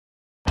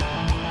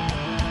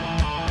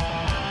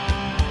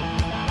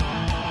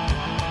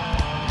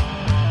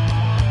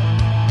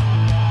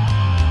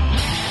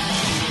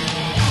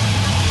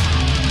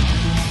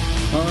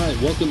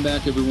Welcome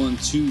back, everyone,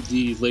 to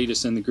the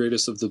latest and the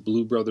greatest of the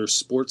Blue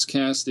Brothers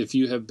Sportscast. If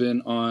you have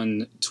been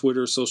on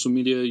Twitter, social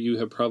media, you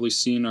have probably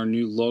seen our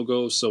new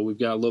logo. So we've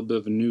got a little bit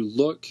of a new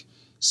look.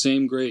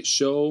 Same great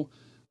show,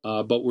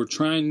 but we're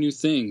trying new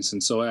things.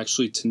 And so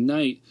actually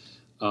tonight,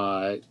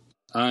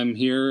 I'm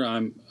here.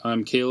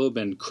 I'm Caleb,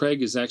 and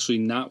Craig is actually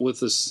not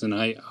with us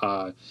tonight.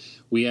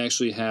 We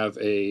actually have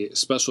a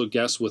special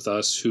guest with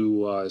us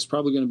who is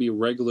probably going to be a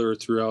regular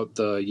throughout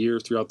the year,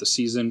 throughout the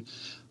season.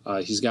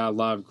 He's got a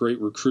lot of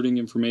great recruiting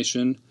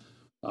information.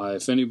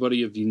 If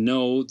anybody of you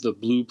know the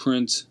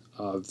Blueprint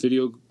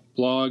video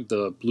blog,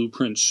 the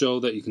Blueprint show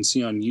that you can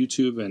see on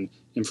YouTube, and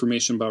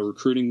information about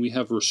recruiting, we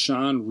have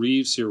Rashawn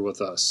Reeves here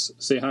with us.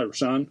 Say hi,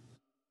 Rashawn.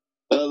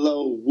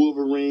 Hello,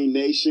 Wolverine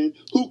Nation.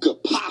 Who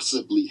could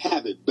possibly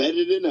have it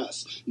better than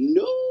us?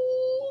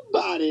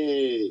 Nobody.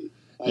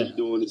 How you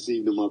doing this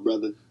evening, my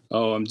brother?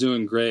 Oh, I'm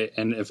doing great.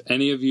 And if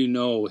any of you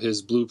know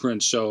his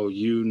Blueprint show,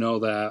 you know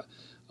that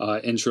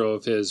intro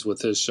of his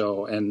with his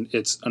show, and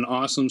it's an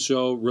awesome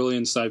show, really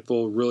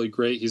insightful, really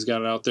great. He's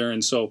got it out there,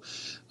 and so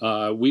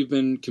we've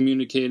been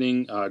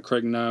communicating,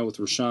 Craig and I, with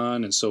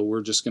Rashawn, and so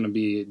we're just going to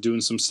be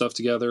doing some stuff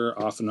together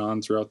off and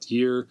on throughout the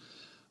year,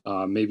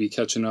 maybe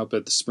catching up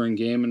at the spring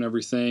game and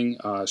everything,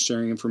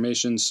 sharing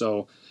information.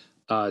 So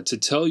to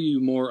tell you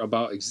more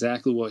about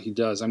exactly what he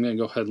does, I'm going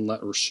to go ahead and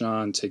let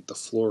Rashawn take the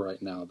floor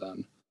right now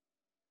then.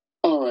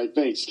 All right,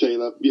 thanks,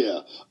 Caleb. Yeah,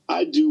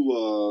 I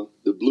do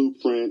the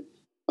Blueprint.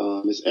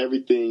 It's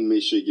everything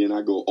Michigan.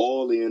 I go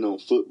all in on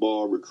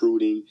football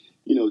recruiting,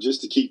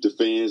 just to keep the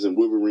fans and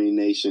Wolverine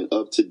Nation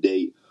up to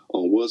date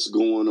on what's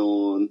going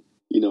on,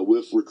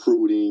 with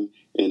recruiting.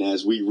 And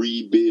as we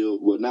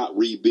rebuild, well, not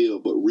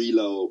rebuild, but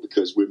reload,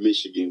 because we're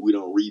Michigan. We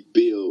don't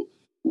rebuild,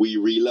 we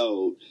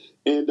reload.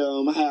 And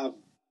I have,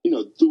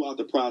 throughout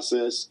the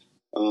process,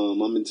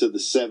 I'm into the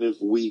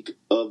 7th week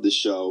of the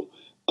show.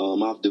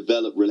 I've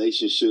developed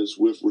relationships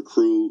with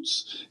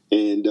recruits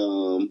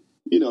and,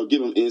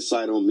 give them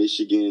insight on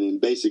Michigan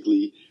and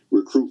basically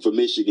recruit for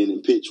Michigan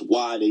and pitch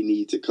why they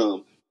need to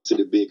come to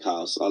the big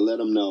house. I let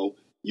them know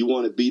you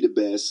want to be the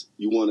best,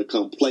 you want to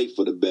come play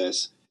for the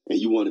best, and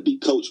you want to be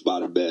coached by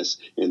the best,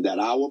 and that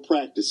our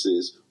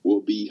practices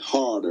will be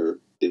harder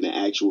than the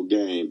actual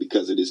game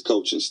because of this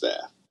coaching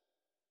staff.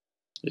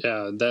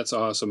 Yeah, that's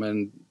awesome.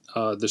 And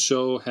the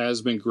show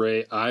has been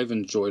great. I've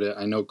enjoyed it.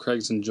 I know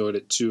Craig's enjoyed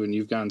it too, and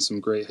you've gotten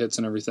some great hits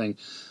and everything.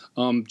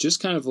 Just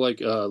kind of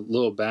like a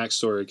little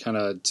backstory kind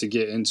of to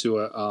get into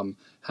it.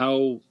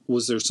 How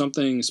was there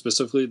something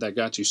specifically that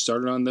got you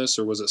started on this,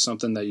 or was it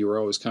something that you were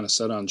always kind of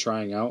set on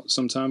trying out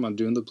sometime on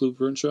doing the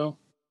Blueprint show?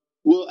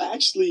 Well,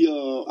 actually,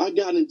 I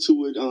got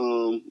into it.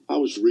 I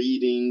was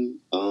reading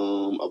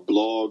a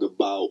blog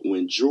about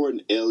when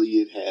Jordan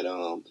Elliott had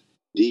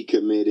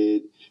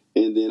decommitted.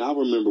 And then I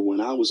remember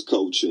when I was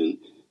coaching,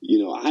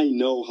 I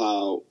know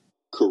how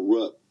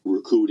corrupt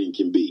recruiting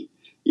can be,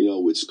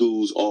 with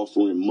schools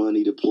offering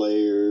money to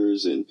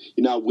players. And,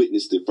 I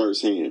witnessed it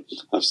firsthand.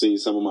 I've seen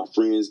some of my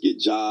friends get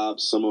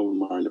jobs. Some of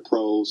them are in the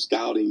pros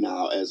scouting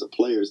now as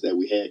players that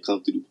we had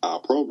come through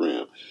our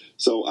program.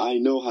 So I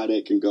know how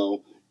that can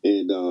go.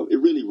 And it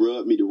really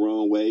rubbed me the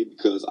wrong way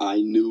because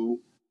I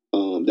knew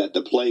that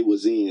the play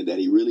was in, that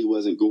he really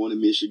wasn't going to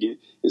Michigan.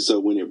 And so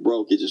when it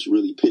broke, it just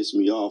really pissed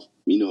me off,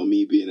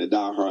 me being a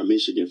diehard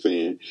Michigan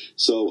fan.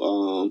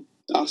 So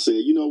I said,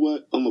 you know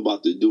what? I'm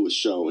about to do a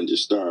show and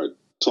just start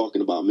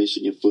talking about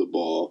Michigan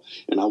football.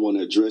 And I want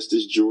to address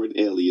this Jordan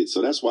Elliott.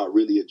 So that's why I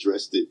really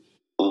addressed it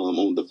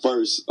on the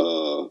first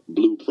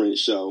Blueprint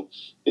show.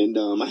 And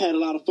I had a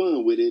lot of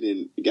fun with it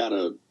and got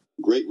a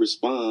great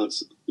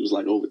response. It was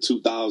like over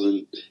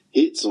 2,000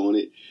 hits on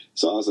it.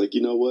 So I was like,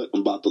 you know what?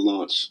 I'm about to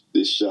launch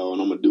this show, and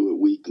I'm going to do it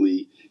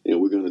weekly, and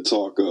we're going to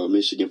talk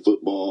Michigan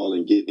football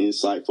and get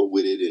insightful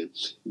with it. And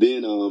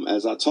then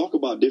as I talk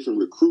about different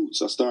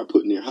recruits, I start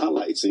putting their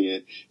highlights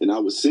in, and I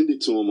would send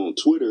it to them on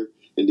Twitter,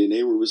 and then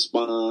they would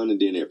respond, and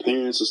then their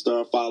parents would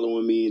start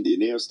following me, and then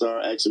they'll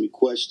start asking me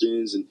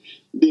questions. And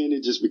then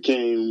it just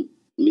became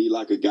me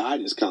like a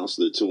guidance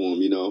counselor to them,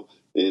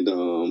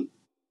 and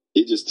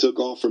it just took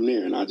off from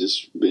there, and I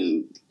just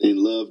been in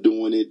love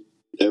doing it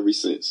ever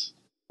since.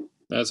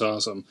 That's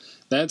awesome.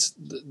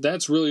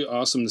 That's really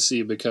awesome to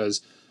see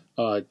because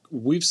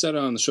we've said it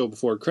on the show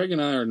before. Craig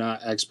and I are not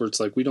experts.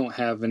 Like, we don't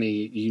have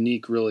any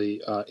unique,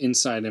 really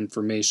inside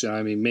information.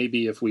 I mean,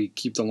 maybe if we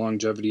keep the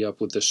longevity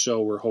up with the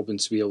show, we're hoping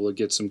to be able to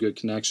get some good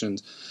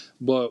connections.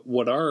 But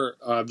what our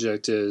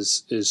object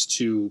is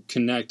to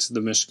connect the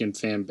Michigan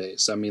fan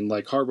base. I mean,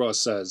 like Harbaugh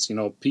says,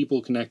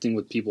 people connecting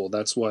with people.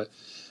 That's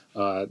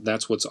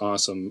what's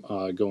awesome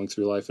going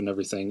through life and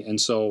everything. And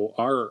so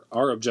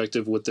our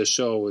objective with this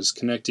show is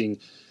connecting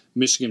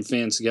Michigan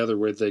fans together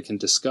where they can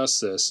discuss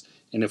this.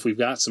 And if we've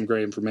got some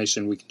great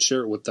information, we can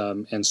share it with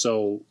them. And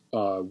so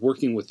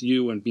working with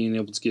you and being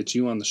able to get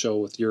you on the show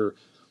with your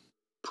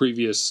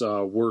previous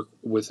work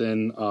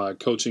within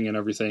coaching and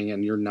everything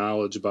and your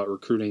knowledge about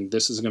recruiting,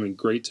 this is going to be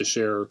great to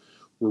share.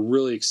 We're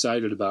really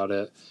excited about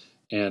it.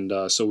 And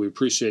so we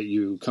appreciate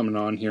you coming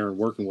on here and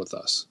working with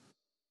us.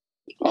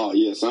 Oh,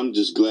 yes. I'm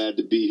just glad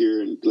to be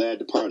here and glad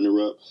to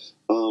partner up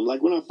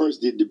Like when I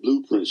first did the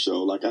Blueprint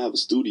show, like I have a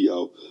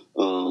studio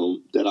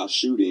that I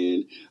shoot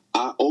in.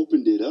 I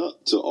opened it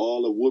up to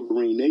all of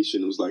Wolverine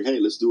Nation. It was like, hey,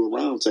 let's do a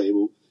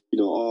roundtable,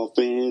 all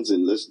fans,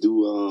 and let's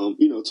do,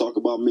 talk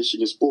about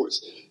Michigan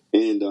sports.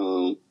 And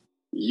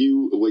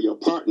your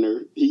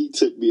partner, he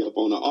took me up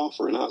on the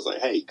offer, and I was like,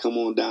 hey, come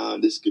on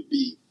down. This could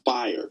be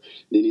fire.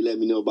 Then he let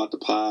me know about the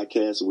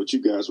podcast and what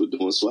you guys were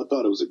doing. So I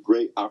thought it was a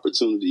great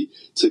opportunity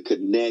to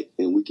connect,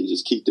 and we can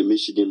just keep the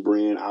Michigan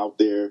brand out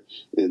there.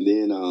 And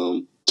then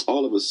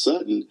all of a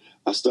sudden,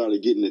 I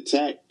started getting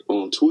attacked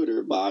on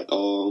Twitter by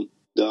the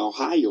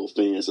Ohio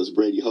fans, as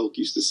Brady Hoke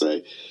used to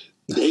say.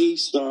 They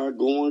started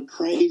going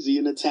crazy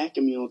and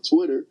attacking me on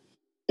Twitter.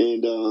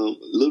 And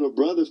little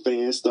brother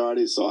fans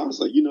started. So I was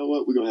like, you know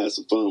what? We're going to have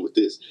some fun with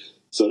this.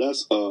 So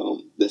that's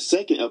the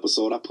second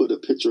episode. I put a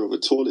picture of a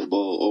toilet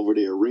bowl over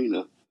the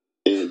arena.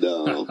 And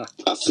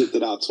I sent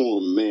it out to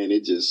him. Man,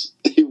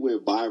 it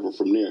went viral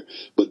from there.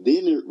 But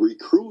then the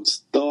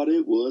recruits thought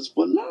it was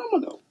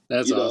phenomenal.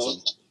 That's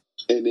awesome.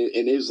 And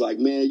it was like,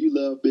 man, you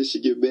love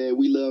Michigan, man.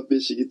 We love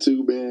Michigan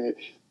too, man.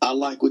 I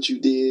like what you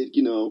did.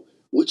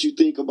 What you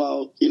think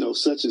about,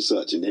 such and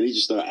such. And then he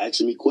just started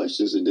asking me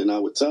questions, and then I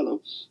would tell him.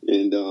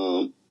 And,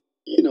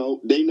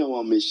 they know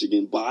I'm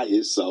Michigan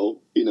biased.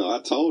 So,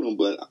 I told him,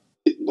 but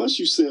once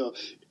you sell,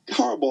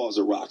 Harbaugh's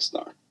a rock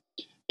star.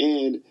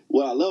 And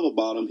what I love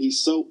about him, he's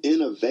so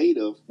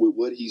innovative with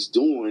what he's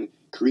doing,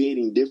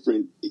 creating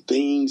different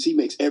things. He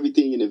makes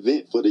everything an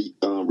event for the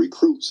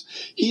recruits.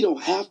 He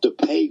don't have to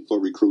pay for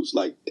recruits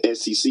like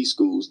SEC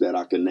schools that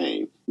I can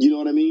name. You know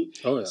what I mean?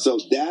 Oh, yeah. So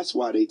that's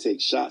why they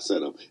take shots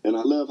at him. And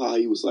I love how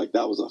he was like,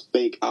 that was a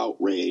fake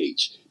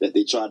outrage that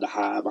they tried to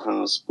hide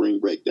behind spring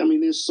break. I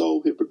mean, they're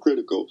so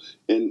hypocritical.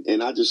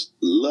 And I just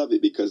love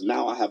it because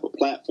now I have a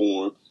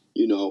platform,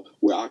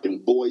 where I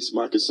can voice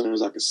my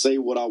concerns. I can say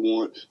what I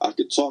want. I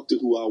can talk to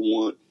who I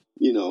want.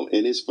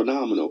 And it's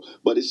phenomenal.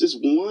 But it's just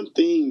one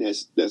thing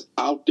that's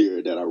out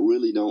there that I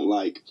really don't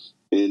like.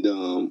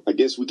 And I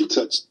guess we could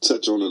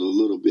touch on it a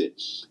little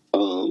bit.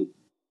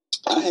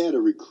 I had a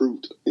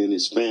recruit and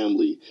his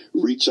family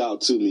reach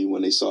out to me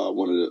when they saw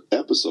one of the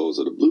episodes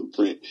of the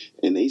Blueprint,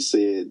 and they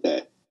said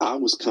that I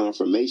was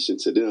confirmation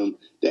to them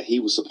that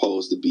he was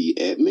supposed to be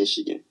at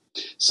Michigan.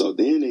 So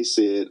then they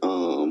said,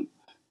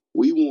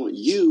 we want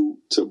you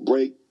to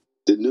break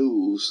the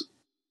news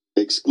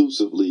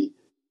exclusively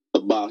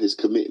about his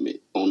commitment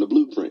on the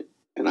Blueprint.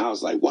 And I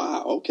was like,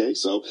 wow, okay.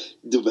 So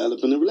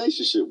developing a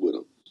relationship with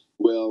him.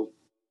 Well,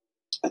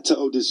 I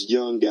told this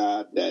young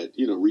guy that,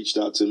 reached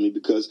out to me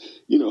because,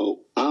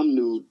 I'm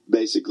new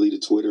basically to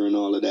Twitter and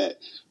all of that.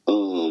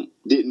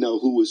 Didn't know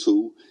who was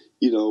who,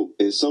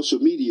 and social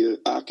media,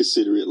 I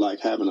consider it like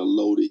having a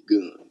loaded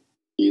gun.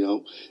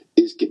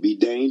 It could be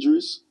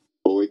dangerous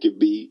or it could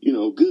be,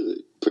 good,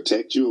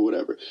 protect you or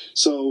whatever.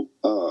 So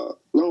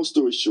long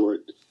story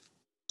short,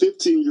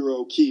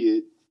 15-year-old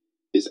kid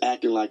is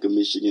acting like a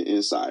Michigan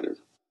insider,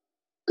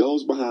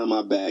 goes behind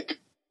my back,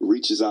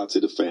 reaches out to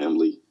the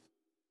family,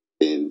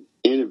 and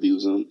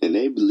interviews him, and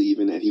they believe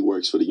in that he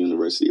works for the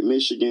University of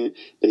Michigan.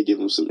 They give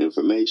him some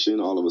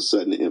information. All of a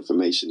sudden, the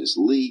information is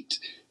leaked.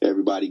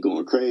 Everybody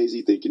going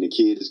crazy, thinking the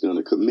kid is going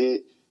to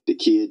commit. The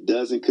kid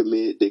doesn't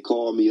commit. They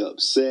call me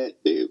upset.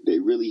 They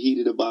really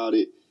heated about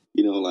it.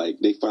 Like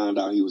they found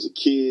out he was a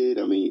kid.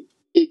 I mean,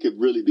 it could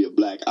really be a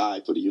black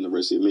eye for the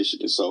University of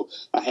Michigan. So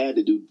I had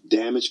to do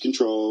damage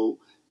control,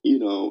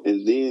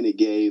 and then it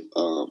gave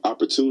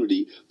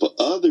opportunity for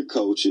other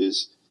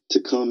coaches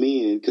to come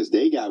in because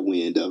they got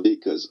wind of it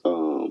because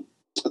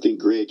I think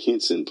Greg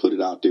Henson put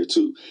it out there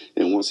too.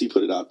 And once he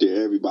put it out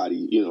there,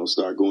 everybody,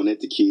 started going at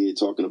the kid,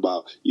 talking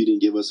about, you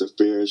didn't give us a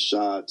fair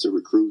shot to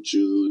recruit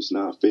you. It's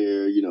not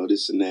fair,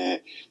 this and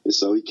that. And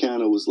so he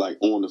kind of was like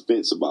on the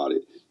fence about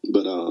it.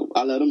 But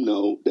I let him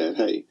know that,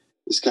 hey,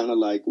 it's kind of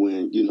like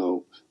when,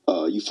 you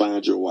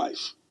find your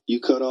wife. You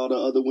cut all the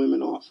other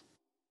women off.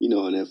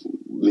 And if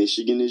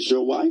Michigan is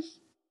your wife,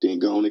 then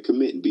go on and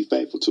commit and be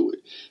faithful to it.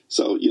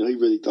 So, he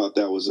really thought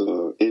that was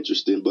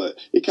interesting, but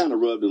it kind of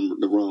rubbed him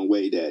the wrong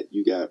way that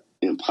you got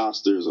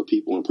imposters or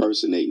people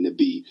impersonating to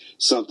be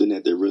something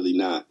that they're really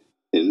not.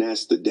 And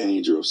that's the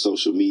danger of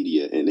social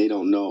media. And they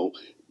don't know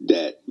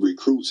that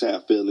recruits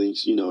have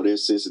feelings, they're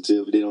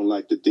sensitive. They don't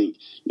like to think,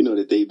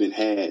 that they've been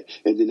had.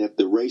 And then if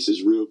the race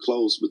is real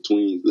close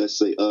between, let's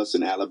say, us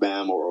in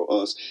Alabama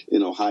or us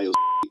in Ohio,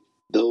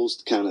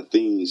 those kind of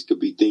things could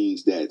be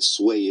things that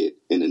sway it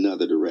in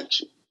another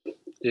direction.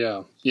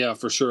 Yeah,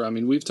 for sure. I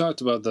mean, we've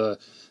talked about the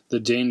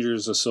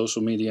dangers of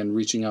social media and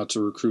reaching out to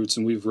recruits,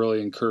 and we've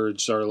really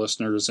encouraged our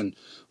listeners, and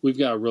we've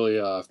got a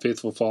really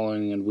faithful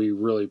following, and we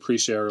really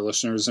appreciate our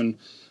listeners. And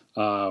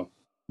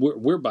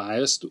we're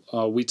biased.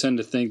 We tend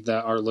to think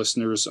that our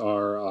listeners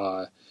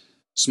are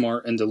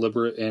smart and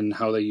deliberate in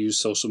how they use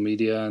social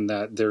media, and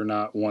that they're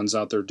not ones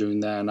out there doing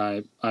that, and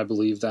I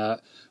believe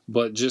that.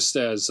 But just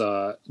as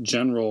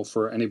general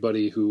for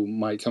anybody who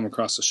might come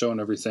across the show and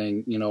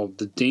everything,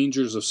 the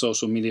dangers of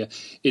social media,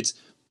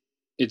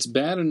 it's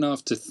bad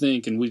enough to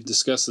think, and we've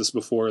discussed this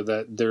before,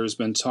 that there's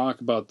been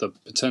talk about the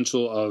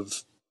potential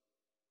of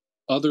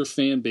other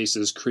fan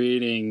bases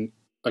creating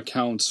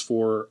accounts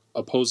for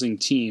opposing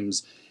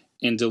teams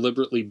and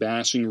deliberately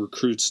bashing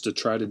recruits to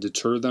try to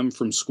deter them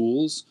from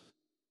schools.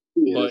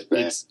 Yeah,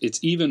 But it's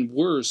even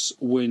worse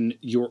when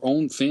your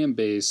own fan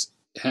base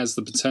has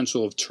the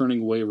potential of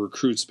turning away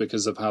recruits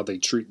because of how they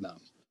treat them.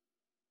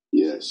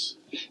 Yes.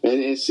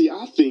 And see,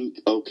 I think,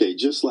 okay,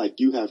 just like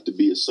you have to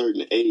be a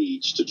certain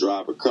age to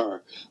drive a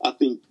car, I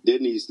think there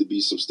needs to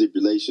be some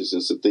stipulations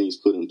and some things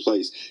put in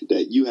place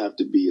that you have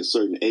to be a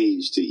certain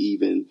age to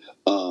even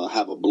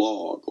have a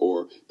blog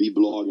or be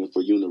blogging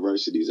for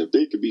universities. If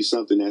there could be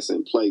something that's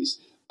in place,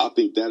 I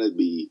think that'd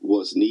be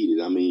what's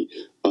needed. I mean,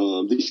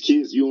 these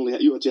kids, you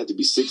have to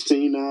be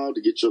 16 now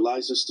to get your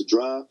license to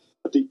drive.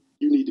 I think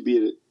you need to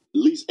be at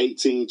least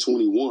 18,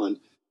 21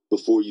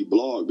 before you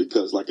blog,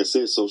 because like I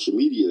said, social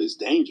media is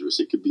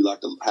dangerous. It could be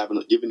like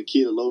giving a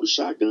kid a loaded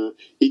shotgun.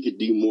 He could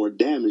do more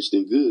damage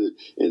than good.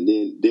 And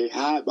then they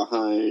hide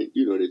behind,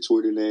 their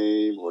Twitter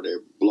name or their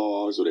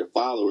blogs or their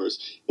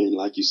followers. And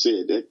like you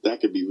said, that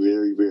could be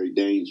very, very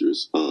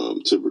dangerous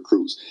to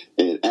recruits.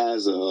 And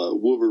as a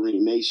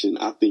Wolverine Nation,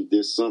 I think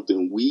there's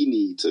something we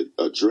need to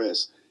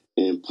address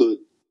and put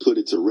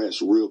it to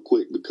rest real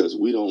quick, because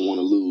we don't want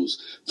to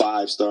lose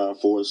 5-star,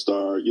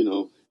 4-star,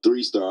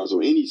 3 stars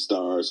or any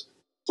stars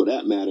for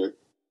that matter,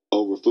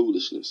 over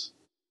foolishness.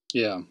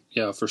 Yeah,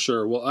 for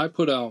sure. Well, I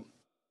put out,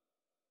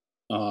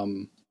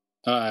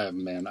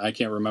 I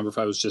can't remember if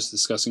I was just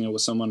discussing it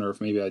with someone or if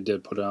maybe I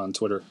did put it on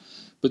Twitter,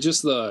 but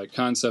just the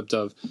concept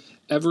of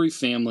every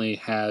family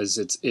has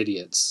its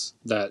idiots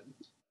that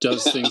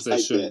does things they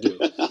shouldn't do.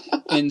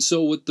 And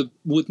so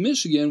with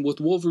Michigan,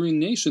 with Wolverine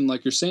Nation,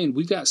 like you're saying,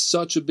 we've got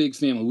such a big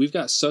family. We've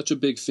got such a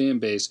big fan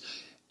base.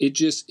 It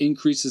just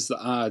increases the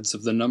odds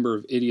of the number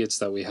of idiots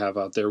that we have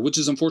out there, which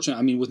is unfortunate.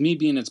 I mean, with me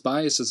being as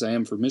biased as I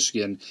am for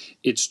Michigan,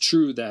 it's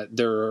true that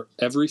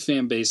every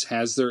fan base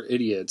has their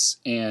idiots,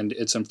 and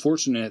it's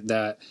unfortunate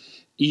that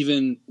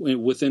even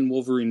within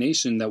Wolverine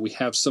Nation that we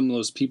have some of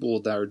those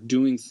people that are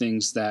doing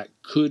things that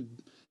could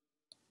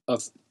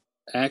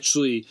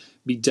actually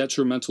be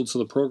detrimental to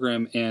the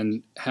program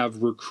and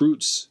have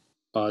recruits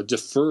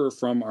defer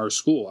from our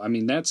school. I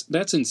mean,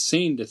 that's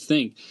insane to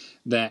think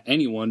that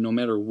anyone, no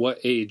matter what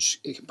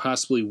age, can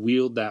possibly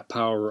wield that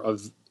power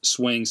of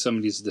swaying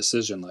somebody's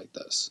decision like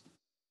this.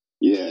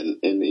 Yeah,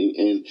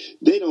 and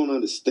they don't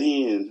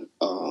understand.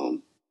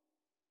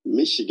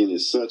 Michigan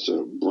is such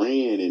a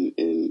brand,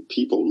 and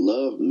people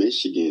love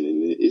Michigan,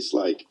 and it's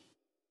like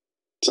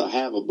to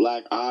have a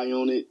black eye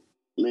on it.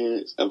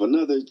 Man, if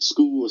another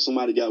school or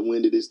somebody got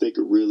wind of this, they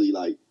could really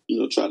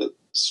try to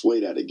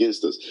sway that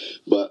against us.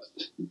 But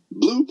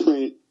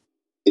Blueprint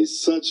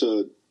is such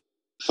a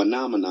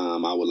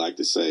phenomenon, I would like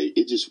to say.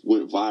 It just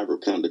went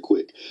viral kind of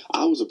quick.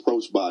 I was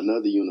approached by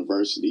another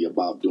university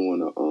about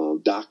doing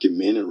a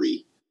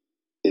documentary,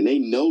 and they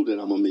know that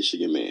I'm a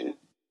Michigan man,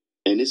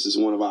 and this is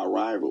one of our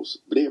rivals.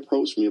 But they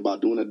approached me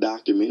about doing a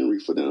documentary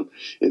for them,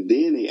 and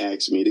then they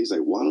asked me, they say,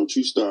 why don't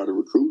you start a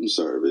recruiting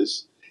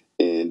service,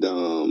 and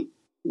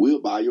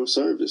we'll buy your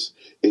service,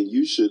 and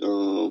you should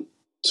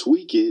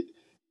tweak it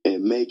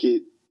and make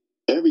it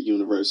every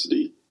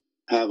university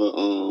have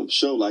a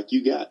show like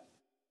you got.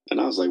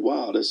 And I was like,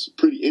 wow, that's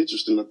pretty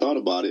interesting. I thought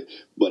about it,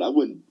 but I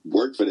wouldn't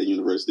work for that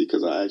university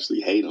because I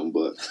actually hate them,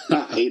 but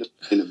not hate them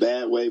in a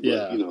bad way,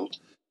 but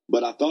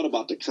but I thought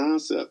about the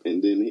concept,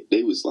 and then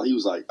he was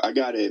like, I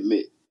got to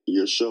admit,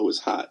 your show is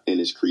hot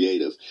and it's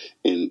creative,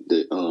 and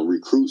the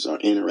recruits are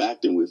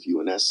interacting with you,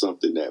 and that's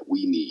something that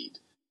we need,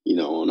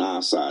 on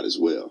our side as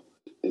well.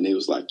 And they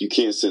was like, you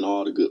can't send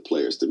all the good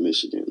players to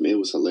Michigan. Man, it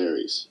was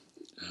hilarious.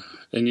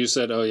 And you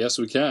said, oh, yes,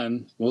 we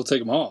can. We'll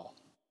take them all.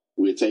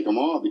 We'll take them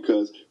all,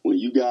 because when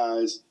you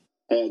guys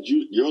had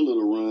your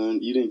little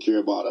run, you didn't care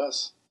about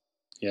us.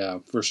 Yeah,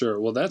 for sure.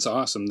 Well, that's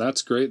awesome.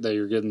 That's great that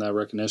you're getting that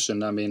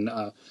recognition. I mean,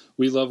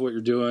 we love what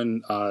you're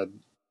doing.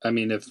 I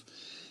mean,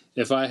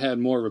 if I had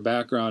more of a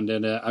background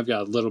in it, I've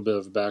got a little bit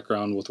of a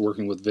background with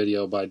working with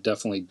video, but I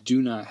definitely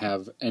do not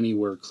have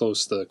anywhere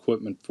close to the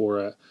equipment for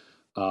it.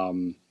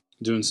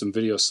 Doing some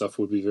video stuff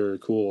would be very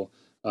cool.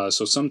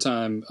 So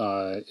sometime,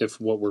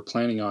 if what we're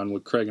planning on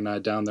with Craig and I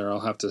down there, I'll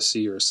have to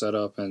see your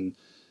setup and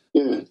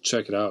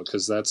check it out,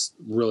 because that's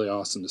really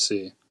awesome to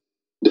see.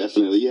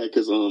 Definitely, yeah,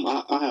 because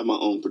I have my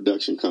own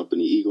production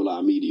company, Eagle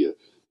Eye Media,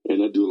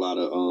 and I do a lot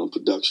of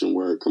production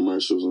work,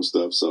 commercials and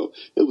stuff. So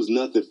it was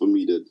nothing for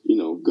me to,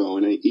 go.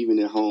 And even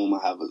at home,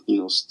 I have a,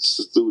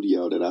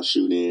 studio that I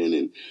shoot in,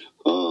 and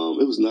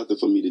it was nothing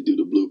for me to do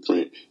the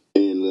Blueprint.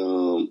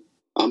 And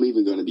I'm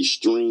even going to be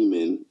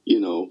streaming,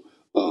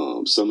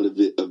 some of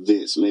the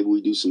events. Maybe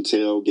we do some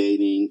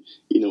tailgating,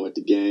 at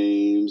the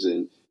games,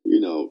 and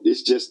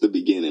it's just the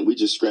beginning. We're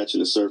just scratching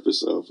the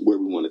surface of where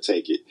we want to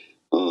take it.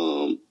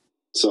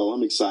 So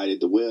I'm excited.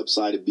 The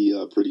website will be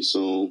up pretty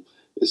soon.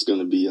 It's going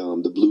to be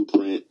the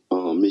Blueprint,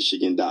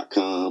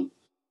 Michigan.com.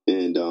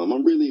 And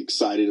I'm really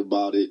excited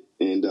about it,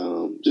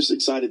 and just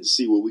excited to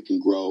see where we can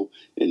grow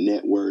and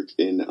network.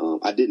 And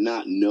I did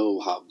not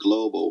know how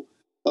global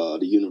the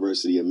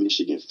University of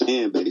Michigan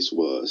fan base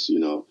was.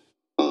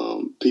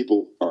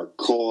 People are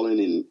calling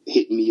and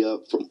hitting me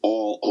up from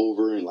all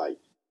over, and like,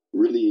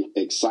 really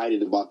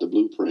excited about the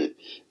blueprint.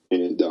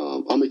 And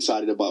I'm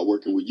excited about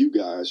working with you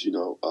guys.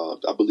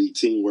 I believe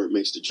teamwork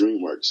makes the dream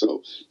work.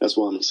 So that's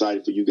why I'm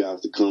excited for you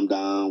guys to come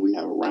down. We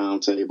have a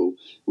round table.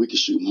 We can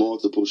shoot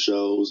multiple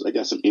shows. I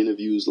got some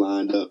interviews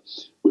lined up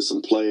with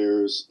some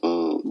players,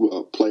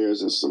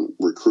 players and some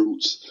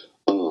recruits.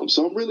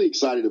 So I'm really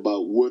excited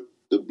about what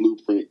the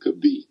blueprint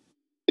could be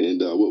and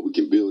what we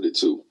can build it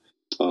to.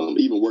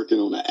 Even working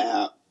on the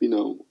app,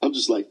 I'm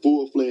just like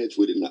full-fledged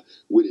with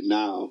it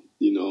now.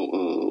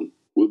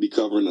 We'll be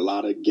covering a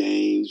lot of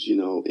games,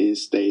 in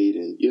state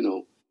and,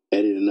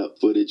 editing up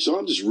footage. So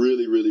I'm just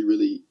really, really,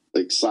 really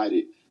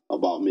excited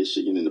about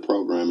Michigan and the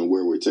program and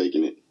where we're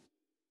taking it.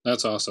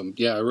 That's awesome.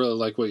 Yeah, I really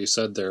like what you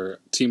said there.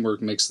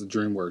 Teamwork makes the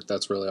dream work.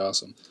 That's really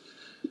awesome.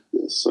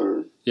 Yes,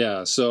 sir.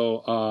 Yeah,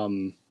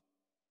 so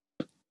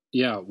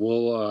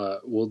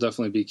we'll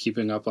definitely be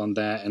keeping up on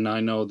that, and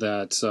I know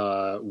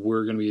that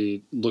we're going to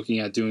be looking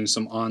at doing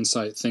some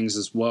on-site things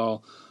as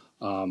well.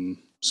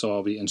 So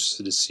I'll be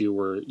interested to see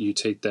where you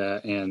take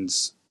that and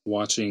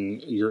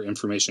watching your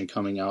information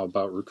coming out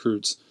about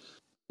recruits.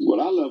 What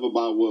I love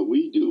about what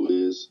we do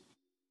is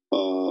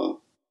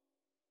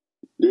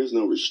there's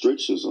no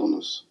restrictions on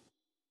us.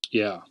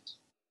 Yeah.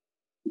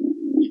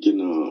 We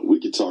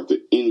can talk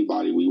to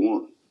anybody we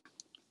want.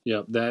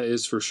 Yeah, that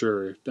is for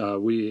sure.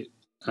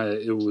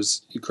 It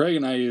was Craig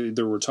and I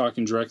either were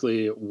talking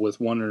directly with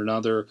one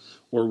another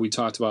or we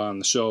talked about on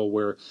the show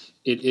where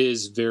it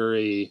is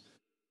very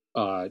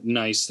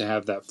nice to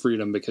have that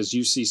freedom because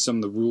you see some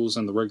of the rules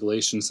and the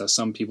regulations that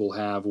some people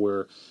have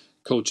where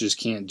coaches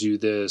can't do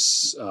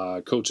this,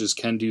 coaches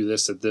can do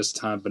this at this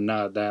time, but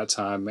not at that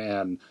time.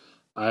 And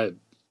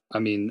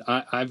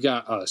I've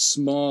got a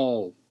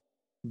small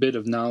bit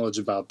of knowledge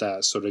about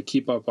that. So to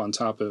keep up on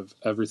top of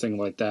everything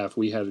like that, if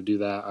we had to do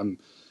that,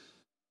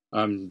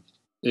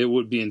 it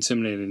would be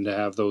intimidating to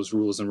have those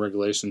rules and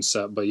regulations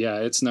set. But yeah,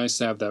 it's nice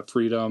to have that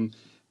freedom.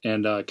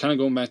 And kind of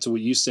going back to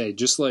what you say,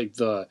 just like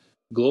the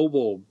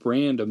global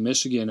brand of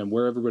Michigan and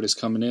where everybody's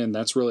coming in,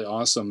 that's really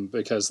awesome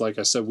because, like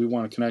I said, we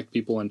want to connect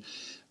people. And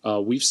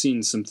we've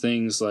seen some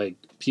things like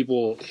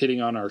people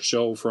hitting on our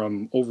show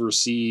from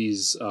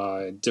overseas,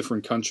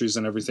 different countries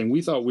and everything.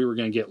 We thought we were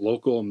going to get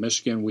local in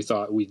Michigan. We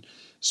thought we'd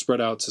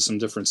spread out to some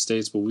different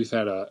states, but we've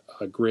had a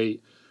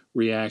great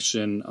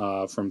reaction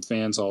from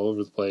fans all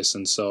over the place.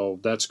 And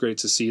so that's great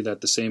to see that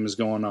the same is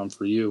going on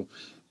for you.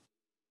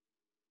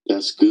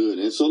 That's good.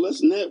 And so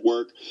let's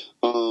network,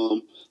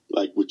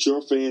 like with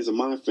your fans and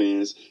my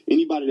fans.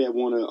 Anybody that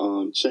want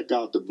to check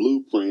out the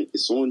blueprint,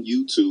 it's on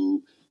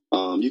YouTube.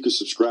 You can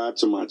subscribe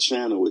to my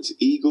channel. It's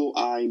Eagle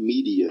Eye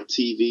Media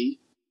TV.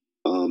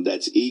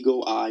 That's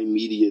Eagle Eye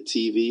Media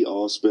TV,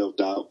 all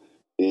spelled out.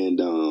 And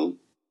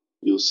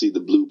you'll see the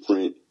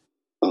blueprint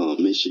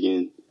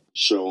Michigan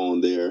show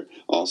on there.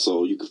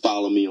 Also, you can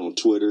follow me on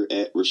Twitter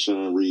at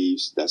Rashawn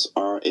Reeves. That's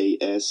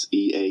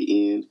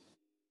RASEAN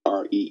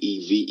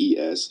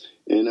REEVES.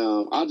 And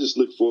I just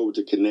look forward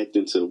to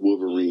connecting to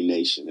Wolverine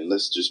Nation and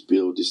let's just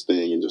build this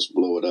thing and just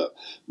blow it up.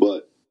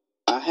 But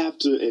I have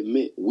to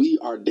admit, we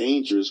are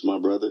dangerous, my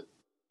brother,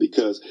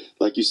 because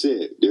like you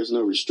said, there's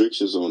no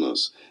restrictions on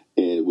us.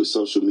 And with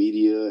social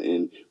media,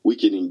 and we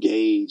can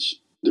engage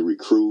the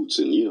recruits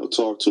and,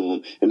 talk to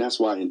them. And that's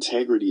why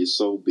integrity is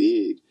so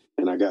big.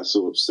 And I got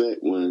so upset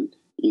when,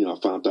 I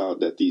found out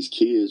that these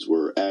kids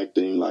were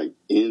acting like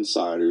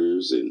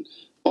insiders and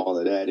all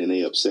of that, and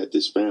they upset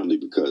this family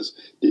because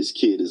this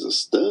kid is a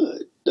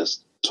stud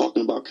that's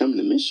talking about coming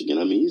to Michigan.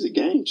 I mean, he's a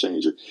game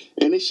changer,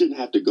 and they shouldn't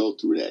have to go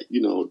through that.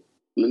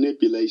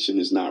 Manipulation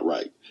is not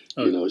right.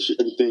 Okay.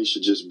 Everything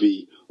should just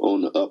be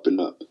on the up and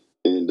up.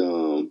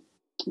 And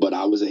but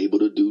I was able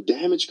to do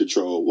damage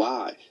control.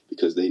 Why?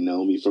 Because they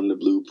know me from the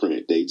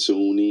blueprint. They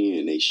tune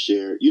in, they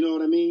share. You know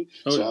what I mean?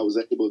 Oh, so yeah. I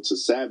was able to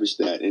savage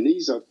that. And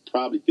these are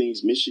probably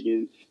things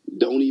Michigan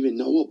don't even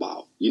know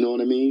about. You know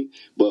what I mean?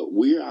 But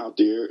we're out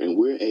there and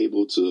we're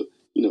able to,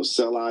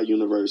 sell our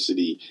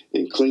university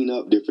and clean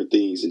up different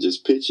things and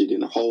just pitch it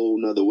in a whole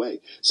nother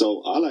way.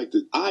 So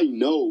I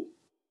know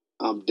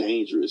I'm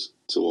dangerous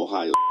to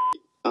Ohio.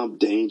 I'm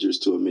dangerous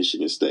to a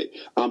Michigan State.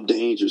 I'm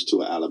dangerous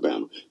to an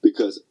Alabama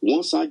because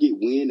once I get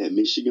wind that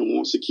Michigan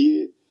wants a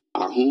kid,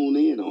 I hone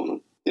in on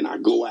them and I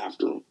go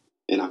after them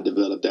and I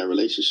develop that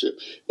relationship.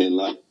 And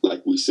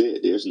like we said,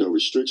 there's no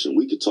restriction.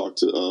 We could talk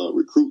to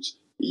recruits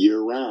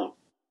year round.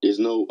 There's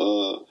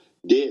no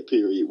dead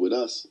period with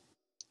us.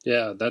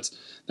 Yeah,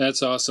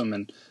 that's awesome.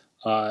 And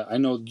I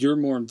know you're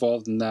more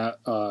involved in that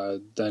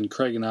than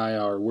Craig and I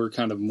are. We're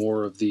kind of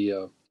more of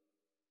the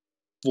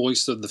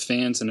voice of the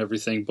fans and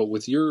everything, but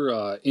with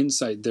your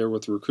insight there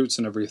with recruits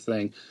and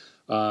everything,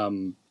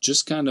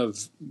 just kind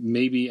of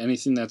maybe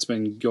anything that's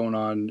been going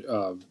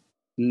on,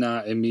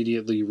 not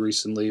immediately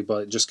recently,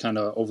 but just kind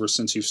of over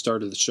since you've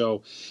started the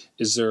show,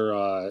 is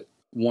there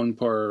one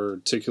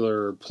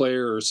particular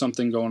player or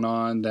something going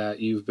on that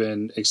you've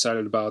been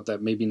excited about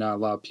that maybe not a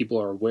lot of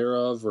people are aware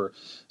of, or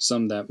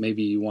some that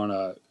maybe you want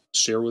to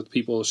share with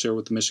people, share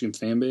with the Michigan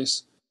fan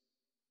base?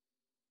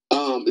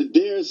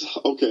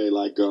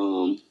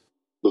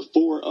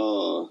 Before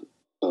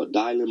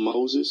Dylan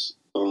Moses,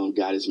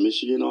 got his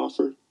Michigan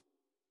offer,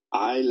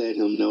 I let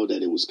him know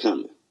that it was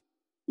coming.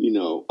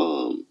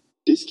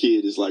 This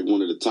kid is like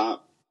one of the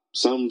top.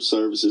 Some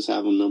services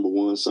have him number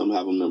one, some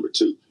have him number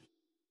two.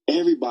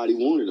 Everybody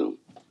wanted him,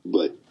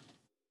 but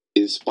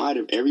in spite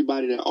of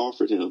everybody that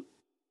offered him,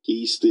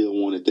 he still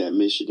wanted that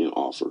Michigan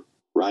offer,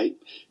 right?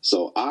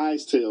 So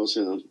Eyes tells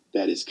him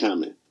that it's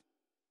coming.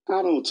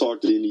 I don't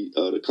talk to any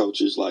other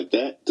coaches like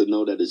that to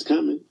know that it's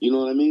coming. You know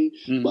what I mean?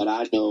 Mm-hmm. But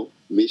I know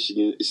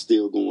Michigan is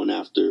still going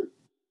after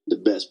the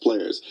best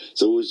players.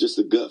 So it was just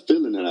a gut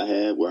feeling that I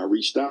had where I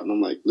reached out and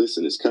I'm like,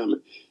 listen, it's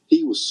coming.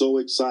 He was so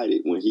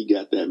excited when he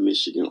got that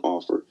Michigan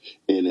offer.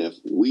 And if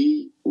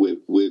we, with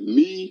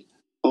me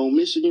on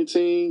Michigan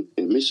team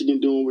and Michigan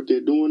doing what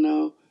they're doing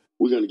now,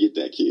 we're going to get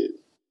that kid.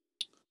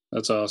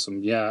 That's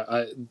awesome.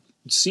 Yeah,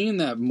 seeing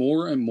that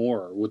more and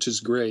more, which is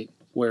great,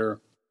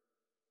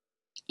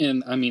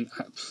 and I mean,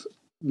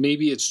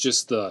 maybe it's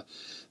just the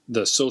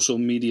social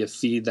media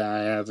feed that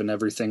I have and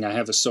everything. I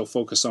have it so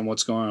focused on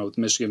what's going on with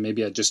Michigan.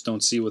 Maybe I just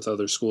don't see with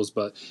other schools.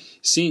 But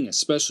seeing,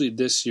 especially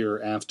this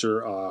year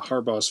after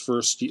Harbaugh's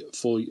first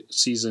full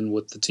season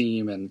with the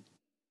team and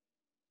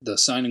the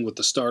signing with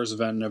the Stars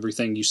event and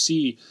everything, you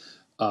see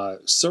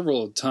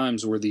several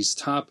times where these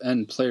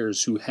top-end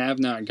players who have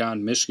not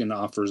gotten Michigan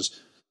offers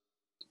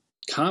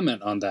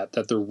comment on that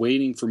they're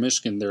waiting for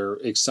Michigan. They're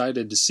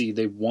excited to see,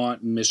 they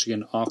want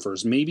Michigan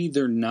offers. Maybe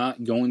they're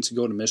not going to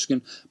go to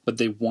Michigan, but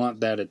they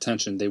want that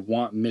attention. They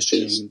want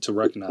Michigan to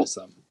recognize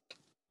them.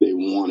 They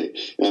want it.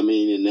 I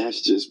mean, and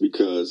that's just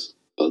because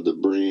of the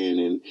brand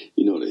and,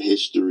 the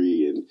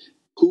history, and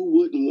who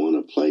wouldn't want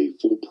to play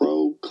for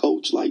pro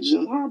coach like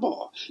Jim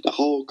Harbaugh? The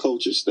whole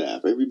coaching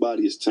staff,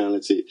 everybody is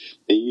talented.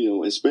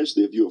 And,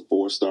 especially if you're a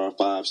 4-star,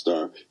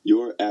 5-star,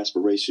 your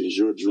aspirations,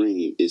 your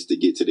dream is to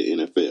get to the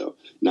NFL.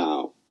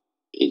 Now,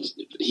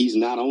 he's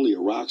not only a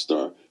rock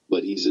star,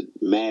 but he's a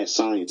mad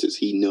scientist.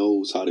 He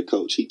knows how to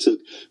coach. He took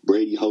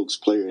Brady Hoke's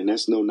player, and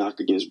that's no knock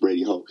against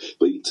Brady Hoke,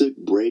 but he took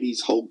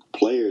Brady's Hoke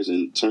players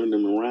and turned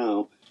them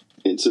around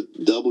and took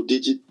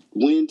double-digit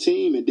win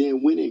team and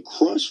then went and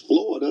crushed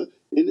Florida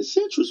in the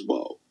Citrus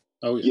Bowl.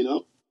 Oh, yeah.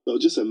 So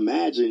just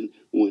imagine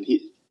when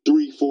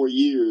 3-4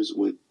 years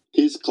when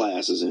his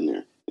class is in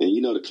there.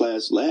 And the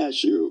class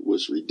last year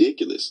was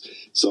ridiculous.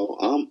 So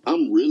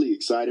I'm really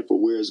excited for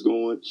where it's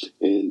going.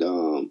 And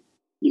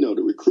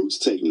the recruits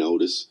take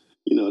notice.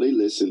 They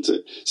listen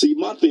to. See,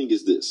 my thing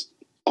is this: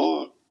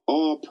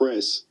 all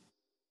press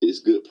is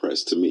good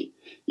press to me.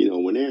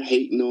 When they're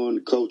hating on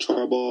Coach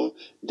Harbaugh,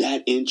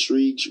 that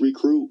intrigues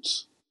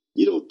recruits.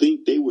 You don't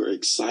think they were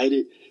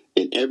excited?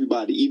 And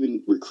everybody,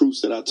 even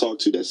recruits that I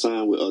talked to that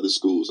signed with other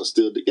schools, I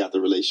still got the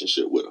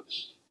relationship with them.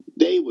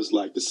 They was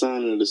like the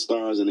signing of the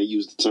stars, and they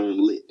used the term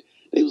lit.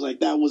 They was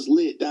like, that was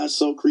lit. That's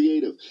so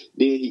creative.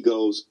 Then he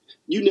goes,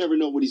 you never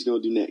know what he's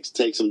going to do next.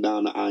 Takes him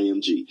down to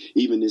IMG.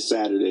 Even this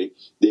Saturday,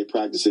 they're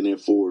practicing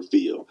at Ford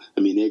Field. I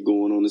mean, they're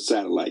going on a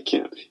satellite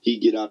camp. He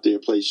get out there,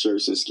 play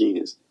shirts and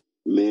skins.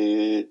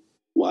 Man,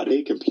 while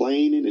they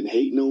complaining and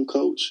hating on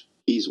Coach,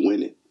 he's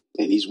winning,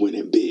 and he's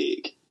winning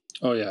big.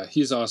 Oh, yeah,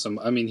 he's awesome.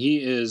 I mean,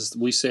 he is,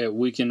 we say it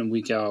week in and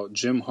week out,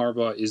 Jim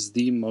Harbaugh is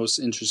the most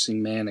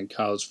interesting man in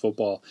college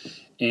football,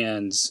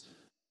 and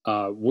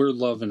we're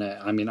loving it.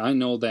 I mean, I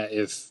know that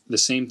if the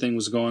same thing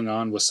was going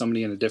on with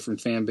somebody in a different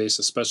fan base,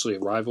 especially a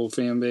rival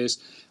fan base,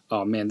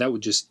 man, that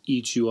would just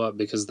eat you up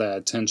because of that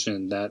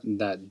attention,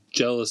 that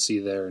jealousy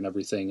there and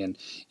everything. And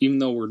even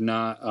though we're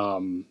not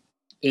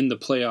in the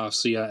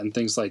playoffs yet and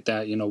things like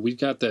that, we've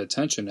got the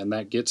attention, and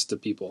that gets to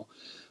people.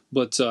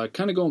 But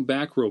kind of going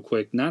back real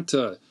quick, not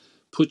to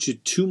put you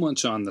too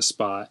much on the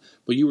spot,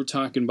 but you were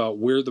talking about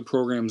where the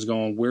program's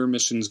going, where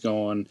Michigan's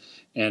going,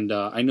 and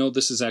I know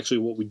this is actually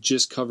what we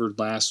just covered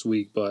last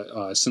week,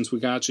 but since we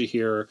got you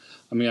here,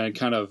 I'm going to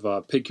kind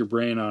of pick your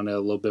brain on it a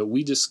little bit.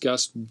 We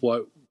discussed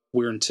what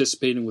we're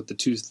anticipating with the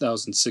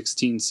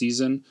 2016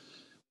 season,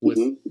 with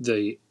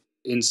the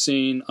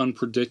insane,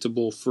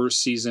 unpredictable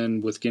first season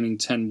with getting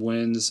 10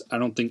 wins. I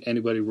don't think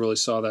anybody really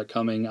saw that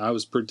coming. I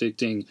was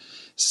predicting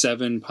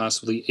 7,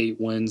 possibly 8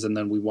 wins, and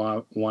then we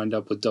wind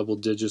up with double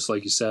digits,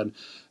 like you said.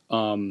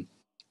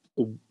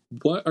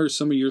 What are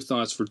some of your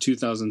thoughts for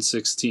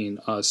 2016?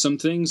 Some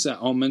things that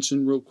I'll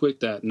mention real quick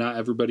that not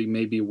everybody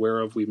may be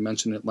aware of. We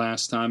mentioned it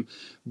last time,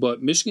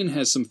 but Michigan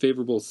has some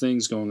favorable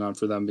things going on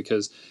for them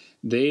because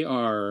they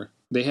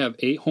have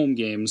 8 home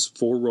games,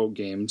 4 road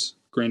games.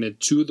 Granted,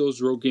 2 of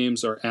those road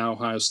games are at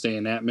Ohio State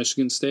and at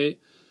Michigan State,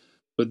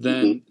 but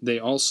then they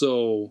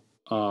also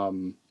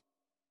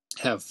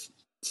have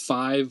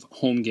 5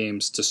 home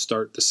games to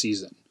start the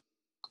season.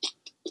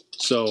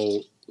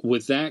 So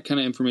with that kind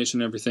of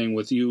information and everything,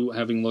 with you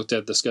having looked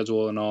at the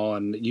schedule and all,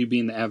 and you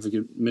being the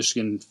advocate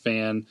Michigan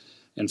fan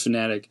and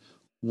fanatic,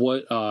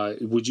 what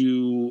would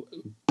you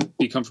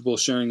be comfortable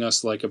sharing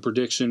us like a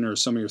prediction or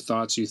some of your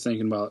thoughts you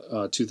thinking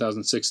about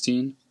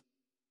 2016?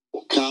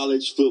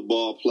 College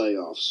football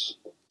playoffs.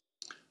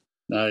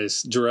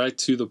 Nice. Direct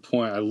to the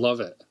point. I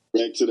love it.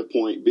 Direct to the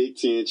point. Big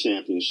Ten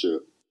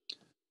championship.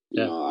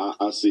 Yeah.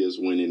 I see us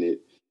winning it.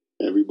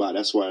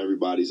 That's why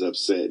everybody's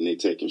upset and they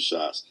taking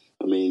shots.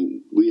 I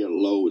mean, we are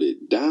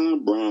loaded.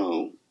 Don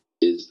Brown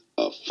is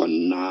a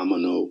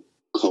phenomenal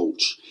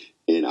coach,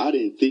 and I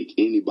didn't think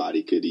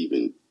anybody could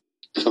even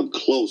come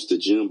close to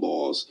Jim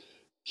Ball's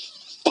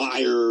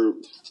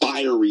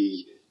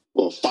fiery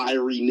or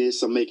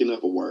fieriness. I'm making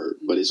up a word,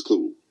 but it's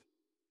cool.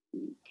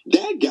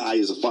 That guy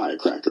is a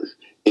firecracker,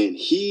 and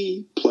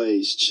he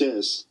plays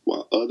chess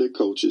while other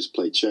coaches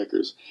play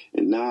checkers.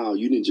 And now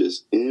you didn't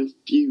just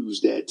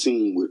infuse that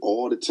team with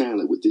all the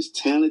talent, with this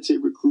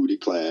talented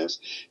recruited class,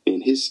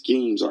 and his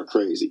schemes are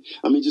crazy.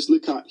 I mean, just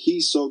look how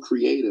he's so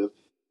creative.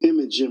 Him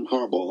and Jim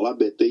Harbaugh, I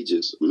bet they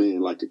just,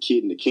 man, like a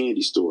kid in a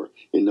candy store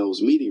in those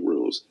meeting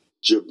rooms.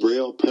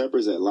 Jabril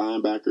Peppers at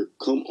linebacker,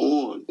 come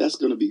on. That's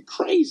going to be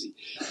crazy.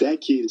 That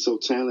kid is so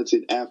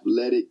talented,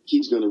 athletic.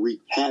 He's going to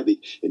wreak havoc.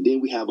 And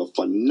then we have a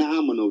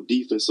phenomenal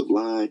defensive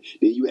line.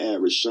 Then you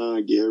add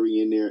Rashawn Gary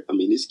in there. I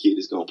mean, this kid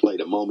is going to play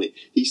the moment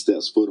he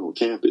steps foot on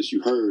campus.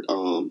 You heard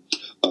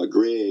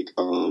Greg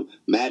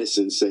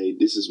Madison say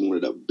this is one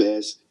of the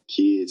best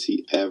kids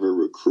he ever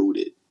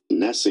recruited.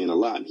 And that's saying a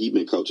lot. And he's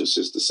been coaching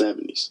since the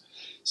 70s.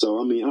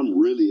 So, I mean, I'm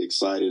really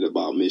excited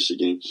about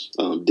Michigan.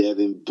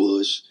 Devin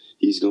Bush.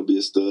 He's going to be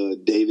a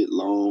stud. David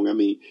Long. I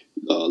mean,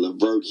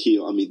 Lavert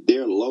Hill. I mean,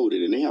 they're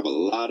loaded, and they have a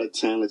lot of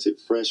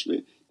talented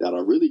freshmen that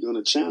are really going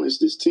to challenge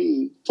this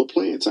team for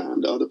playing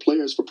time, the other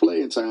players for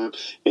playing time.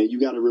 And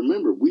you got to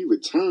remember, we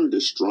returned a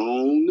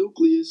strong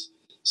nucleus.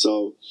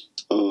 So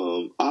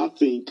I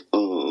think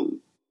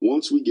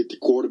once we get the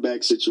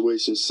quarterback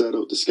situation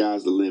settled, the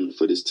sky's the limit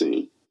for this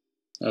team.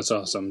 That's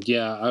awesome.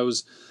 Yeah, I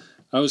was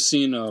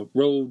seeing a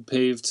road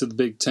paved to the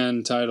Big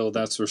Ten title,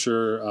 that's for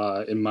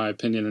sure, in my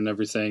opinion and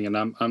everything. And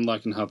I'm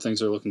liking how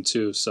things are looking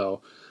too.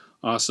 So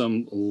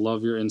awesome.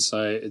 Love your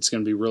insight. It's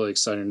going to be really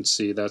exciting to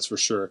see, that's for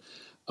sure.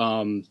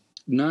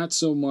 Not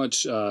so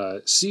much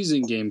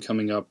season game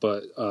coming up,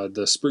 but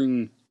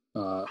the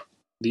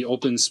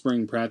open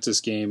spring practice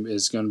game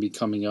is going to be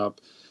coming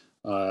up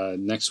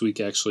next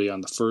week, actually,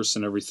 on the 1st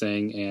and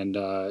everything. And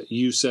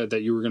you said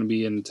that you were going to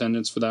be in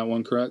attendance for that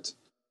one, correct?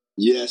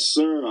 Yes,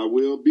 sir. I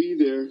will be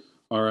there.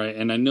 All right,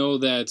 and I know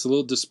that it's a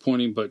little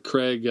disappointing, but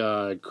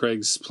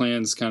Craig's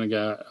plans kind of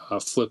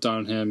got flipped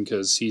on him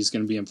because he's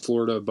going to be in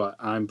Florida, but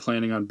I'm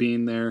planning on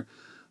being there.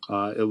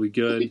 It'll be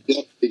good. We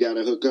definitely got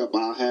to hook up.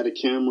 I'll have the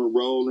camera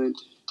rolling.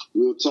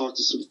 We'll talk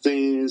to some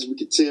fans. We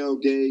can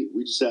tailgate.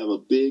 We just have a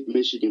big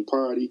Michigan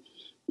party.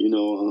 You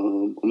know,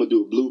 I'm going to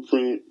do a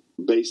blueprint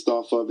based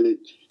off of it,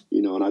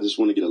 you know, and I just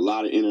want to get a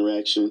lot of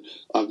interaction.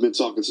 I've been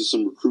talking to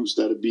some recruits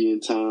that'll be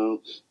in town.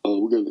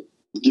 We're going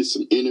to get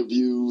some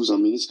interviews. I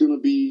mean, it's going to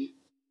be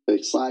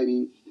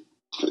exciting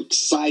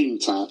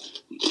time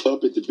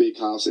up at the big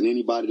house, and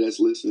anybody that's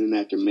listening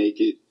that can make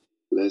it,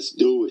 let's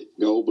do it.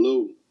 Go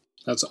Blue.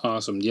 That's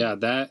awesome. Yeah,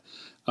 that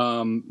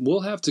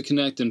we'll have to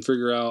connect and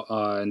figure out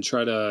and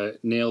try to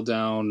nail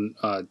down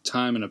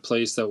time and a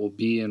place that will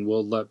be, and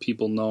we'll let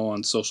people know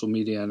on social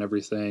media and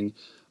everything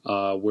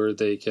where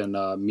they can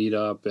meet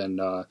up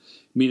and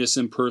meet us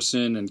in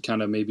person, and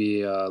kind of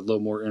maybe a little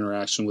more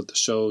interaction with the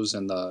shows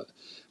and the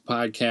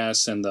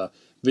podcasts and the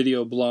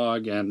video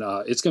blog, and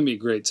it's going to be a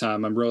great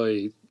time. I'm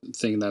really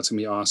thinking that's going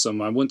to be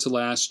awesome. I went to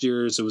last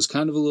year's. It was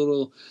kind of a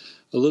little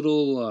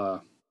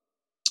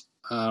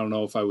I don't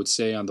know if I would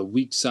say on the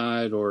weak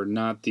side or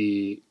not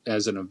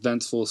as an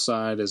eventful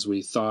side as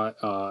we thought.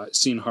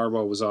 Seeing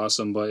Harbaugh was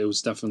awesome, but it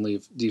was definitely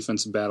a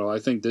defensive battle. I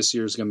think this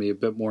year is going to be a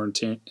bit more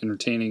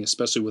entertaining,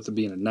 especially with it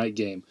being a night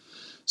game.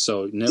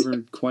 So you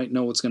never quite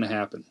know what's going to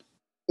happen.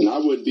 And I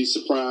wouldn't be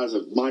surprised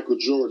if Michael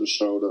Jordan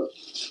showed up.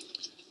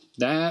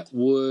 That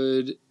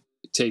would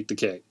take the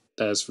cake.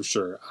 That's for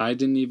sure. I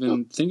didn't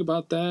even think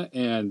about that,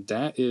 and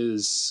that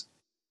is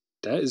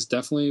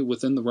definitely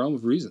within the realm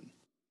of reason.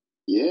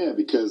 Yeah,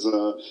 because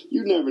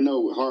you never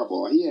know with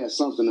Harbaugh. He has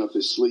something up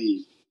his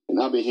sleeve,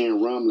 and I've been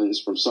hearing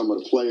rumblings from some of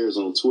the players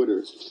on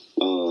Twitter,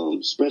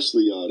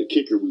 especially the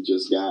kicker we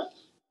just got,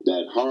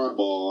 that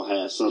Harbaugh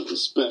has something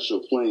special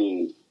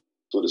planned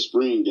for the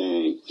spring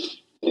game,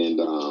 and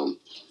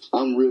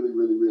I'm really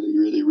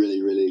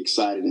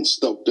excited and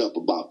stoked up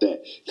about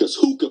that, because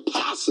who could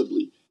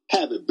possibly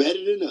have it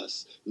better than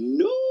us?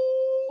 Nobody.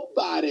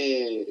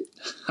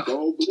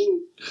 Go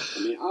Blue.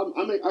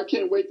 I mean, I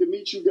can't wait to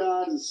meet you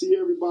guys and see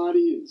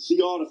everybody and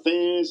see all the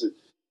fans, and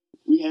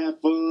we have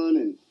fun,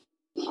 and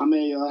I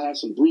may have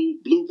some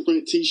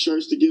blueprint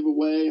T-shirts to give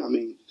away. I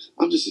mean,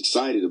 I'm just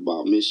excited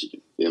about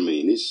Michigan. I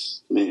mean,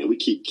 we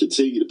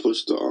continue to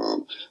push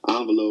the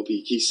envelope.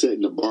 He's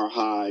setting the bar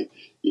high,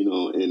 you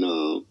know,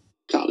 and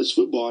college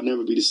football will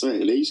never be the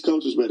same. These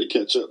coaches better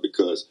catch up,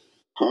 because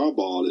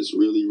Harbaugh is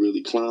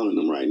really clowning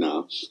them right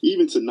now.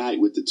 Even tonight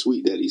with the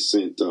tweet that he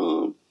sent,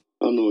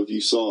 I don't know if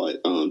you saw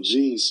it.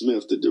 Gene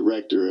Smith, the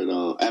director at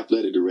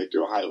athletic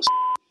director at Ohio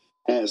State,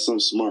 had some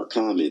smart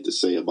comment to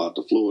say about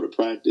the Florida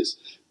practice.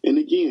 And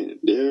again,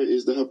 there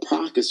is the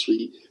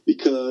hypocrisy,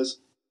 because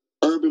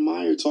Urban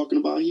Meyer talking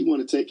about he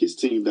want to take his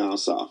team down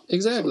south.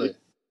 Exactly.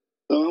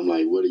 So I'm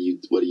like, what are you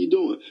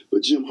doing?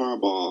 But Jim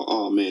Harbaugh,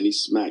 oh man, he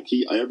smacked.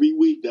 Every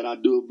week that I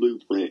do a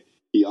blueprint,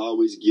 he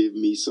always give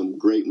me some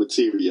great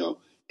material,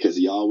 because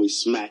he always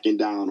smacking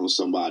down on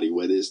somebody,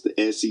 whether it's the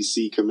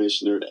SEC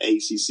commissioner, the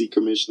ACC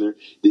commissioner.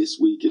 This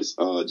week is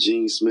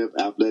Gene Smith,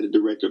 athletic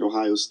director at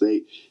Ohio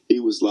State. He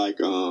was like,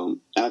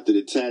 after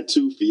the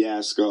tattoo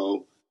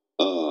fiasco,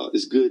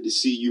 it's good to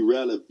see you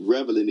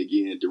reveling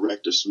again,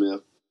 Director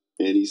Smith.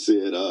 And he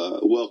said,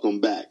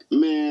 welcome back.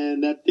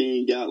 Man, that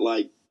thing got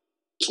like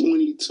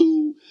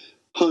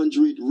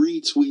 2,200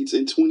 retweets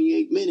in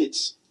 28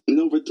 minutes and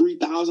over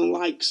 3,000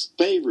 likes,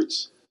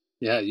 favorites.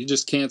 Yeah, you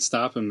just can't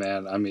stop him,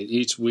 man. I mean,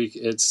 each week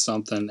it's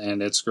something,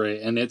 and it's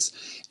great. And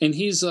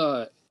he's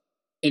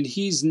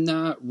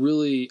not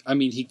really. I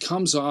mean, he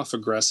comes off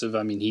aggressive.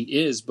 I mean, he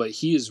is, but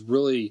he is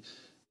really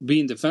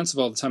being defensive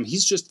all the time.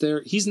 He's just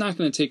there. He's not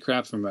going to take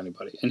crap from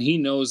anybody, and he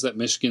knows that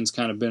Michigan's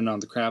kind of been on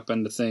the crap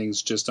end of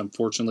things. Just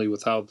unfortunately,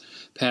 with how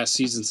past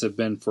seasons have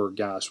been for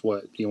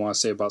what you want to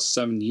say about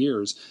 7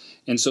 years,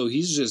 and so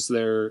he's just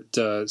there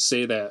to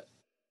say that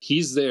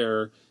he's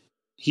there.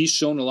 He's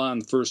shown a lot in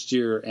the first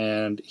year,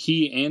 and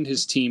he and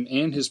his team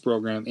and his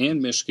program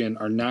and Michigan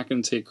are not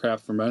going to take crap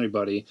from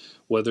anybody,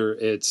 whether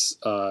it's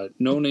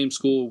no-name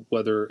school,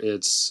 whether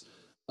it's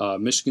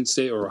Michigan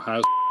State or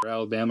Ohio State or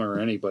Alabama or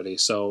anybody.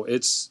 So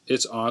it's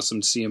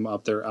awesome to see him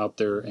out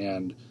there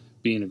and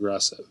being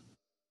aggressive.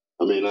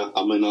 I mean, I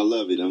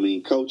love it. I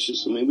mean,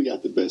 coaches. I mean, we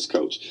got the best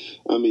coach.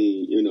 I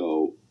mean,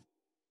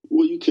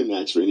 well, you couldn't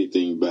ask for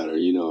anything better.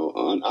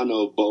 I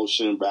know Bo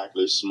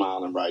Schembechler's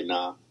smiling right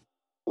now.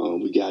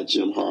 We got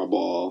Jim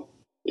Harbaugh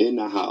in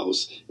the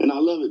house, and I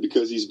love it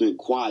because he's been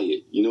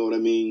quiet. You know what I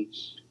mean?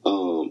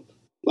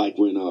 Like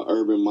when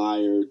Urban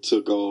Meyer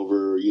took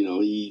over,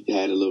 he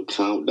had a little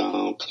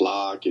countdown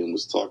clock and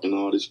was talking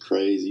all this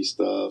crazy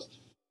stuff,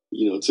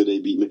 till they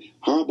beat me.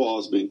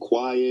 Harbaugh's been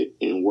quiet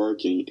and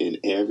working, and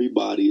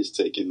everybody is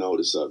taking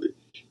notice of it.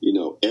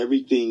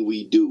 Everything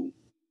we do,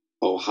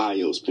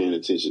 Ohio's paying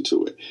attention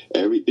to it.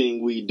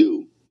 Everything we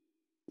do,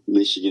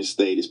 Michigan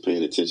State is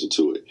paying attention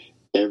to it.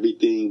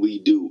 Everything we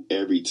do,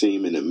 every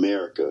team in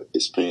America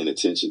is paying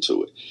attention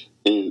to it.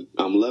 And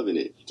I'm loving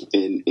it.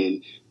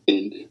 And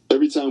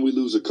every time we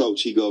lose a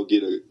coach, he go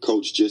get a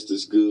coach just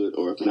as good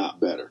or if not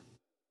better.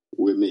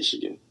 We're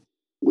Michigan.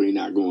 We're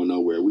not going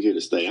nowhere. We're here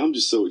to stay. I'm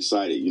just so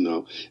excited, And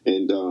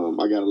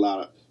I got a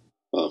lot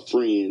of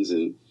friends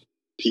and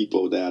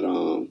people that,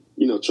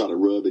 try to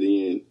rub it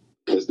in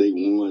because they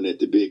won at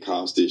the big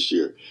house this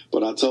year.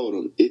 But I told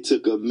them it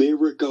took a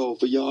miracle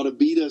for y'all to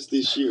beat us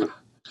this year.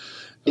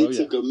 It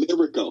took a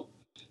miracle.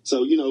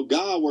 So,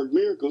 God worked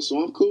miracles,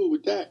 so I'm cool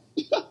with that.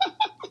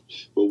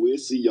 But we'll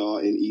see y'all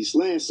in East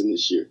Lansing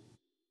this year.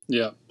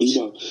 Yeah.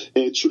 And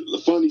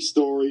the funny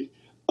story,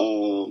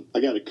 I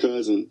got a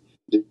cousin.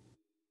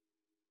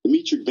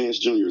 Demetric Vance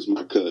Jr. is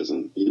my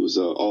cousin. He was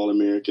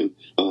All-American.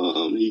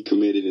 He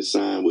committed and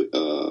signed with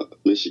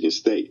Michigan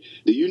State.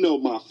 Do you know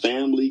my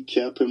family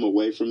kept him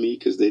away from me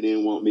because they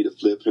didn't want me to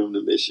flip him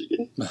to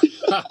Michigan?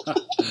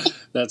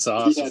 That's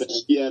awesome.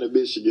 He had a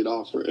Michigan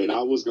offer, and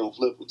I was going to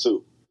flip him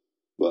too.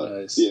 But,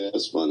 nice. Yeah,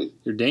 it's funny.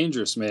 You're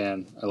dangerous,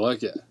 man. I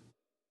like it.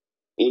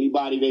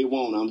 Anybody they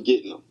want, I'm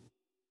getting them.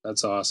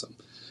 That's awesome.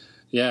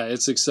 Yeah,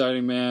 it's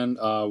exciting, man.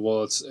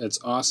 Well, it's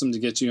awesome to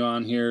get you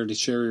on here to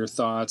share your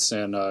thoughts,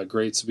 and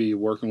great to be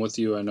working with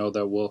you. I know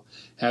that we'll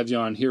have you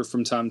on here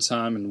from time to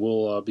time, and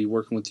we'll be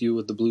working with you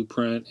with the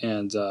Blueprint.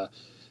 And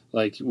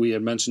like we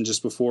had mentioned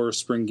just before,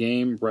 spring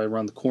game right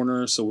around the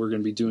corner, so we're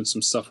going to be doing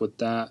some stuff with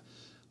that.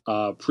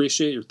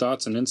 Appreciate your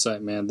thoughts and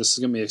insight, man. This is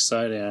going to be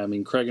exciting. I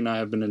mean, Craig and I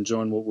have been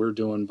enjoying what we're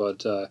doing,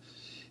 but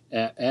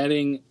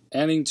adding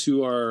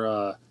to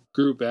our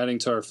group, adding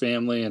to our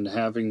family, and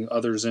having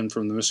others in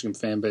from the Michigan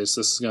fan base,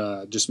 this is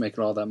going to just make it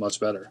all that much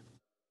better.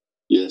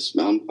 Yes,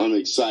 I'm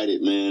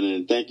excited, man,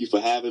 and thank you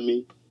for having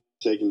me,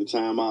 taking the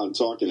time out and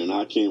talking, and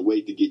I can't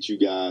wait to get you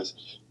guys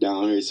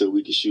down here so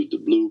we can shoot the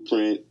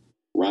Blueprint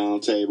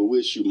Roundtable.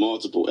 We'll shoot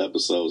multiple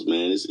episodes,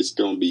 man. It's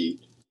going to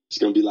be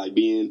like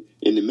being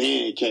in the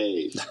man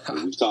cave.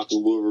 We're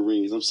talking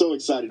Wolverines. I'm so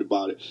excited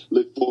about it.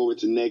 Look forward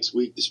to next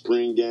week, the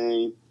spring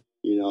game,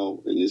 and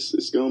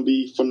it's going to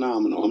be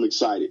phenomenal. I'm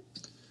excited.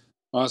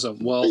 Awesome.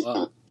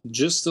 Well,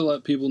 just to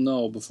let people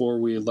know before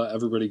we let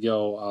everybody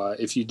go,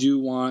 if you do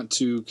want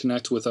to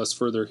connect with us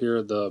further here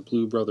at the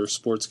Blue Brothers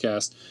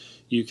Sportscast,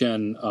 you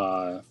can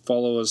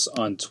follow us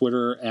on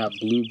Twitter at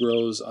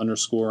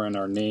BlueBros_ and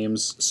our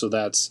names. So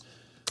that's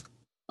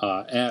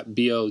at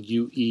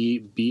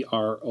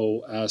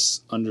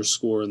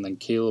BLUEBROS_ and then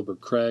Caleb or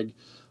Craig.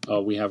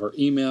 We have our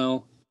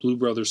email,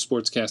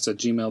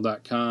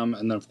 bluebrothersportscast@gmail.com.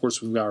 And then, of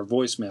course, we've got our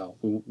voicemail.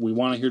 We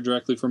want to hear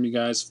directly from you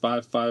guys,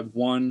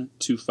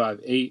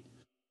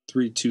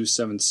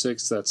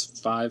 551-258-3276. That's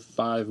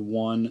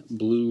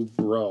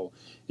 551-BLUE-BRO.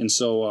 And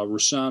so,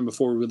 Rashawn,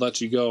 before we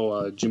let you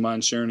go, do you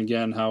mind sharing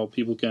again how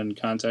people can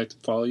contact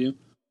and follow you?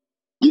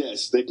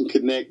 Yes, they can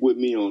connect with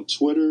me on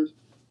Twitter.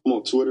 I'm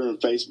on Twitter and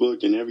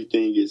Facebook, and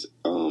everything is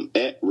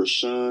at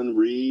Rashawn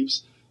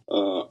Reeves,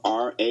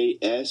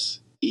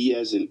 R-A-S-E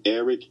as in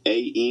Eric,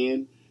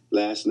 A-N,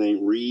 last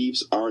name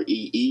Reeves,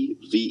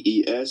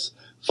 R-E-E-V-E-S.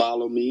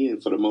 Follow me,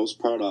 and for the most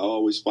part, I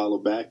always follow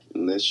back,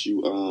 unless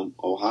you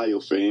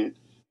Ohio fan.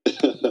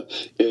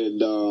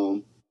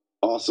 And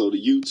Also,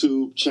 the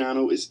YouTube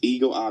channel is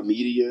Eagle Eye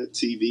Media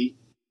TV,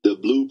 The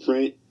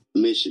Blueprint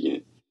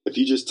Michigan. If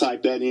you just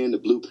type that in, The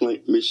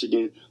Blueprint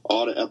Michigan,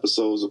 all the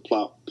episodes will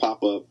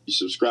pop up. You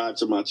subscribe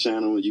to my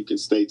channel, and you can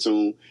stay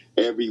tuned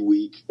every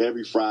week,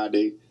 every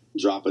Friday,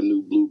 drop a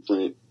new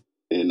blueprint,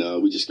 and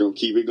we're just going to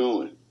keep it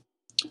going.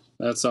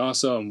 That's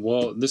awesome.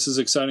 Well, this is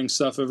exciting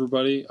stuff,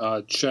 everybody.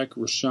 Check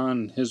Rashawn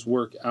and his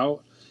work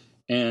out.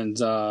 And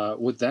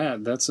with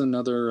that, that's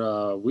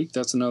another week.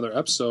 That's another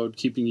episode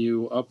keeping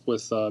you up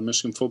with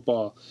Michigan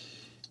football.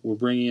 We're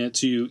bringing it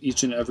to you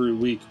each and every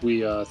week.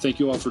 We thank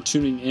you all for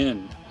tuning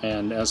in.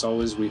 And as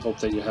always, we hope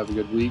that you have a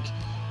good week.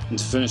 And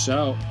to finish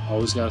out,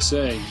 always got to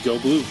say, go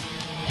blue.